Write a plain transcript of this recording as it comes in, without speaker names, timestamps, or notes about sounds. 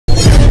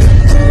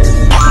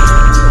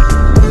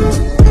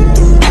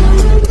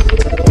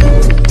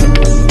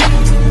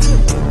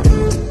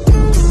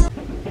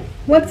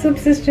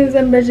sisters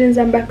and brethren,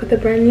 I'm back with a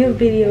brand new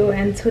video,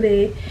 and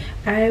today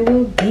I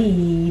will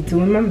be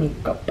doing my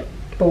makeup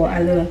for a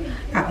little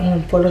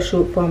at-home photo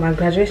shoot for my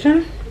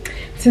graduation.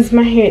 Since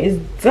my hair is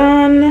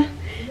done,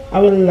 I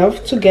would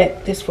love to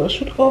get this photo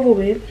shoot over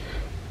with,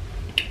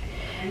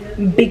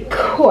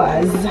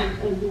 because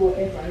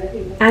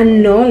I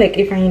know like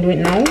if I ain't do it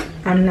now,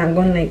 I'm not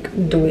gonna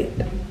like do it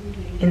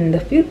in the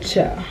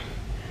future.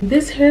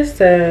 This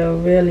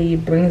hairstyle really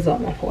brings out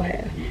my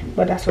forehead,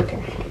 but that's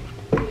okay.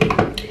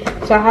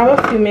 So I have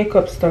a few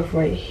makeup stuff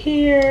right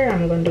here.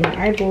 I'm gonna do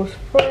my eyebrows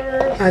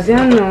first. As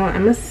y'all know,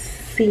 I'm a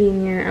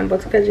senior. I'm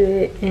about to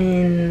graduate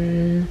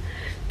in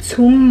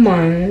 2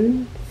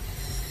 months.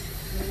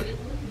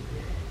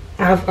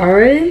 I've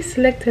already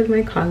selected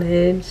my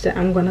college that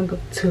I'm gonna go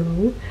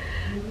to,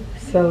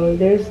 so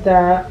there's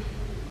that.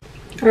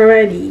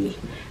 Alrighty,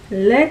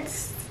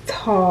 let's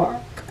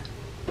talk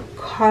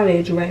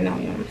college right now.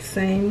 You know what I'm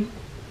saying?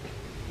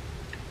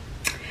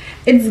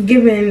 It's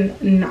given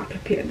not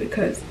prepared,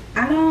 because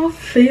I don't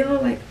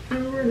feel like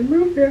I'm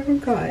really prepared for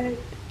college.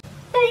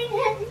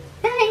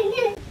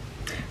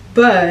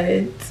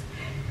 But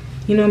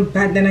you know,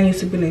 back then I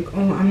used to be like,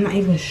 oh, I'm not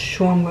even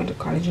sure I'm going to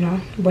college, you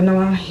know. But now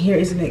I'm here,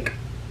 it's like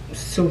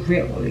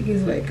surreal. Like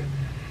it's like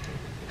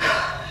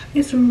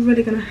it's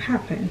really gonna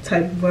happen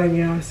type vibe,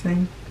 you know what I'm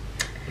saying?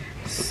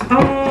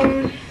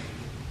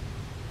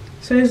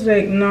 So it's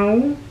like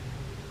now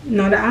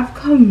that I've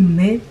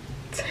committed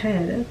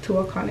to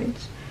a college,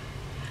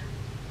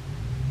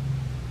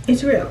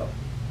 it's real,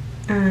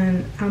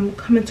 and I'm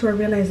coming to a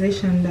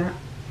realization that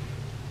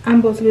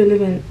I'm about to be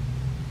living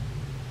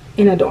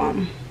in a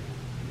dorm.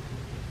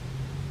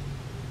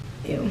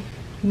 Ew.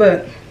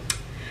 But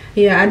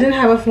yeah, I didn't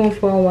have a phone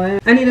for a while.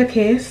 I need a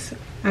case.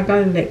 I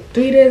got it like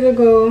 3 days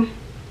ago.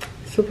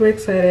 Super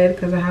excited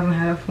because I haven't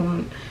had a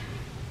phone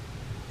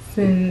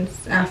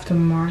since after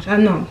March.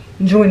 No,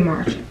 during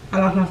March. I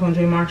lost my phone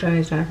during March, and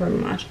it's January,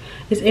 March.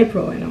 It's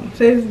April, I know.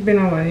 So it's been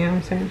a while, you know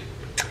what I'm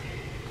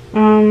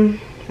saying?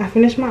 I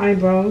finished my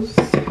eyebrows.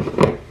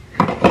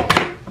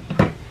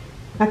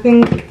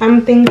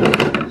 I'm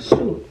thinking,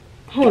 shoot,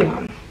 hold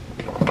on.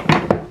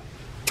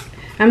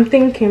 I'm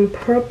thinking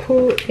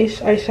purple-ish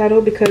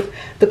eyeshadow, because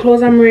the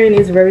clothes I'm wearing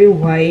is very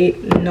white,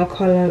 no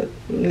color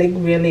like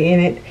really in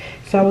it.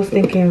 So I was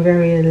thinking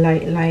very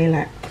light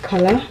lilac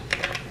color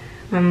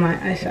on my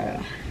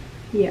eyeshadow.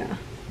 Yeah,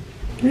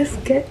 let's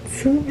get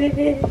to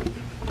it.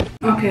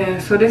 Okay,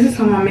 so this is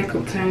how my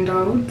makeup turned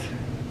out.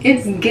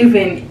 It's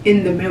given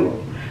in the mirror,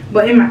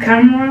 but in my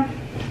camera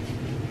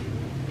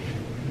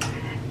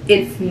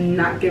it's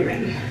not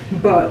given.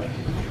 But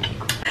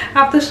I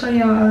have to show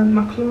y'all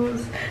my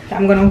clothes that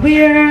I'm gonna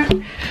wear.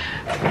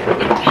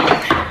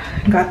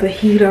 Got the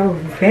heater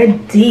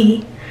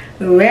ready,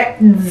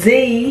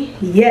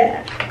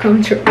 yeah,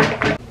 come true.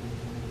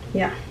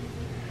 Yeah,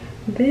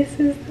 this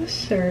is the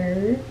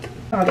shirt.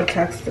 All the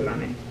tags still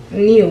on it.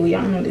 New,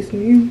 y'all know this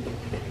new.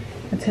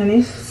 A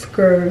tennis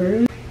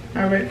skirt,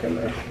 a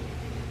regular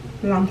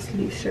long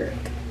sleeve shirt.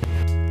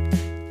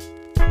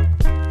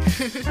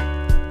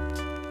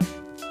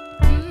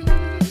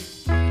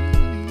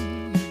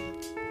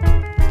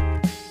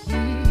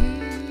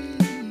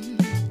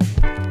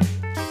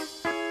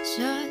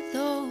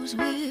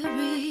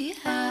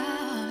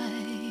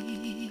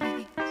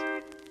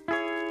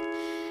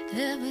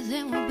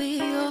 Everything will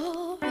be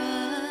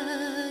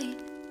alright.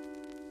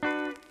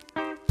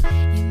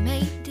 You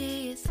made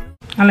it through.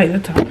 I like the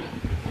top.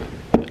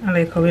 I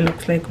like how it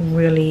looks like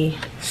really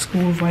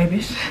school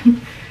vibe-ish.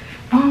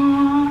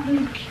 Oh,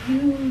 look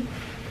cute.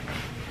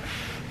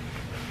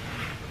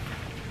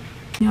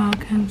 Y'all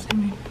can't see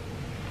me.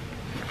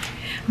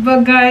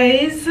 But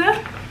guys,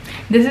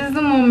 this is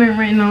the moment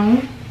right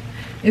now.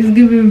 It's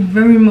giving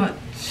very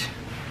much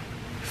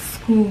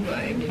school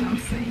vibe, you know what I'm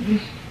saying?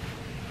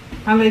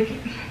 I like it.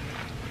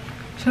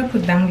 Should I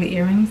put dangly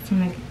earrings to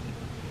make it?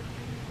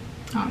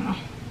 I don't know.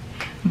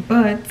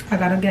 But I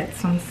gotta get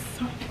some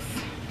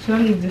socks. Should I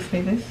leave this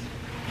like this?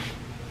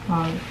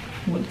 Or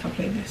would it up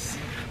like this?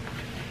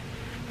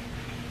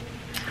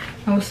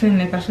 I was saying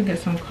like I should get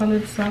some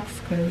colored socks,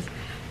 because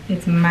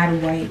it's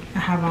mad white. I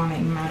have on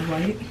like mad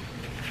white.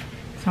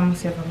 So I'm gonna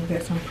see if I can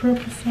get some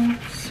purple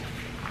socks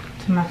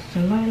to match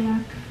the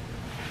lilac.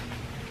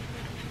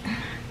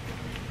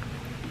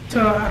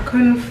 So I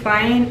couldn't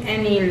find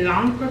any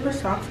long purple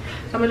socks,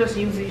 so I'm gonna just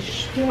use these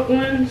short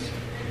ones.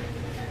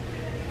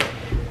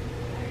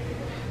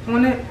 I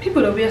want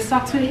people to wear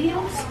socks with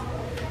heels.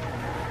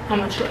 I'm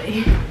gonna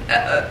try.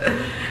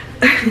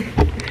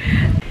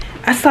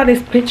 I saw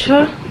this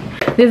picture.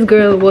 This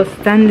girl was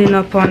standing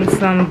up on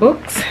some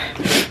books.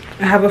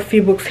 I have a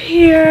few books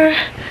here,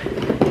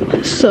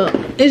 so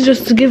it's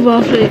just to give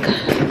off like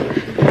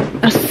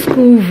a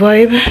school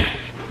vibe.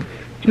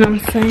 You know what I'm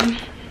saying?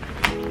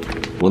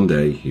 One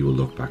day you will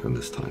look back on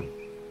this time,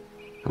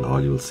 and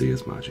all you will see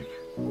is magic.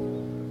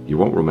 You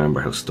won't remember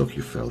how stuck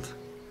you felt,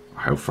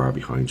 or how far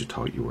behind you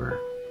thought you were,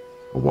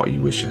 or what you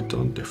wish you had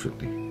done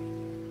differently.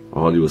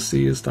 All you will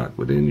see is that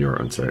within your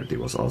uncertainty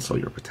was also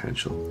your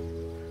potential,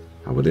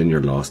 and within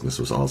your lostness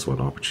was also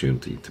an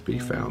opportunity to be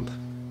found.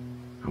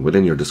 And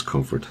within your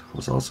discomfort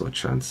was also a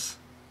chance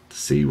to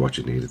see what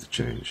you needed to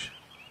change.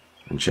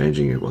 And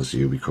changing it was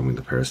you becoming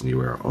the person you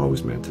were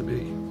always meant to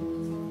be.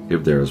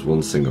 If there is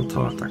one single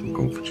thought that can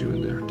comfort you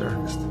in their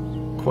darkest,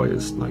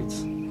 quietest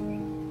nights,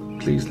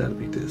 please let it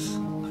be this.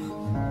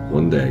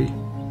 One day,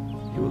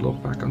 you will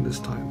look back on this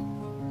time,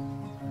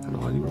 and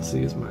all you will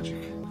see is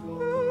magic.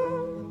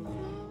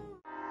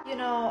 You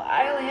know,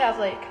 I only have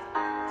like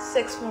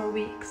 6 more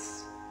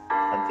weeks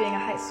of being a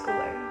high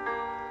schooler.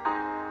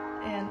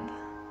 And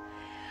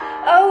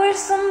I wish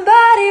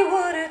somebody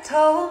would have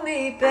told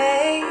me,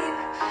 babe,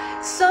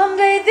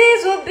 someday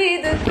these will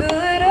be the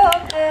good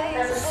old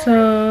days.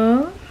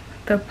 So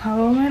the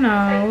power went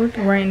out.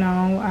 Right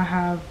now I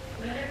have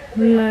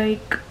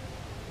like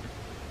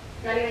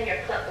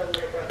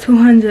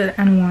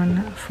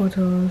 201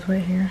 photos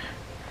right here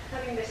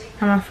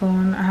on my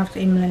phone. I have to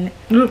eliminate.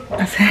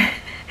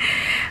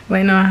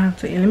 Right now I have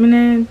to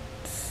eliminate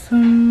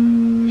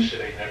some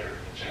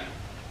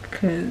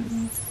because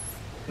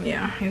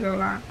yeah, it's a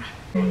lot.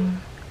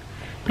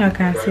 Y'all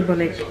can't see, but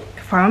like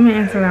follow me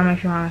on Instagram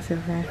if you want to see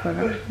the finished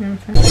photo. You know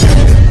what I'm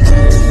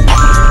saying?